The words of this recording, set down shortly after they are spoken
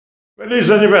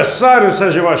Feliz aniversário,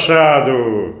 Serginho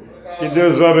Machado! Que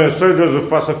Deus o abençoe, Deus o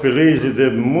faça feliz, lhe dê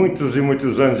muitos e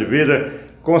muitos anos de vida,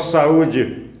 com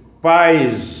saúde,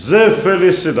 paz e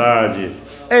felicidade.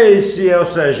 Esse é o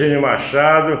Serginho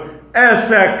Machado,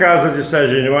 essa é a casa de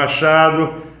Serginho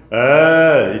Machado.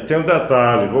 E tem um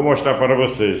detalhe, vou mostrar para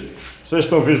vocês. Vocês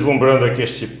estão vislumbrando aqui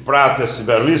esse prato, esse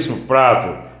belíssimo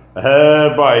prato.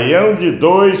 Baião de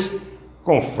 2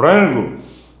 com frango.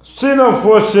 Se não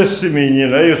fosse esse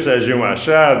menino aí, o Serginho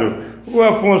Machado, o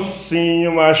Afonso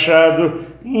Machado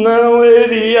não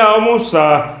iria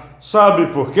almoçar. Sabe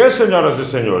por quê, senhoras e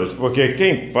senhores? Porque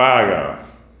quem paga,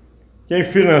 quem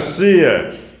financia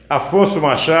Afonso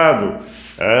Machado,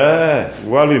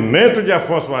 o alimento de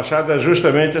Afonso Machado é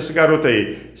justamente esse garoto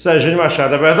aí, Serginho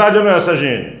Machado. É verdade ou não é,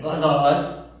 Serginho?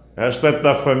 Verdade. O restante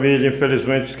da família,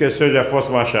 infelizmente, esqueceu de Afonso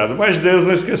Machado, mas Deus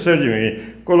não esqueceu de mim.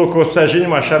 Colocou Serginho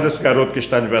Machado, esse garoto que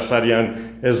está aniversariando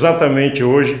exatamente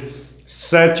hoje,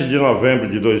 7 de novembro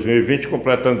de 2020,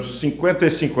 completando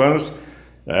 55 anos.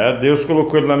 Deus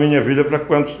colocou ele na minha vida para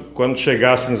quando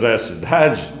chegássemos a essa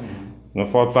idade, não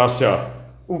faltasse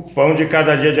o pão de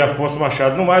cada dia de Afonso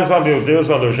Machado. No mais, valeu Deus,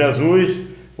 valeu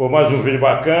Jesus, por mais um vídeo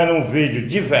bacana, um vídeo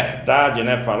de verdade,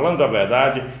 né? Falando a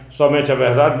verdade, somente a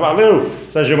verdade. Valeu,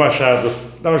 Serginho Machado.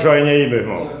 Dá um joinha aí, meu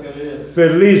irmão.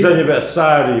 Feliz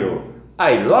aniversário.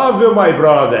 I love you, my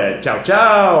brother. Tchau,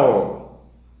 tchau.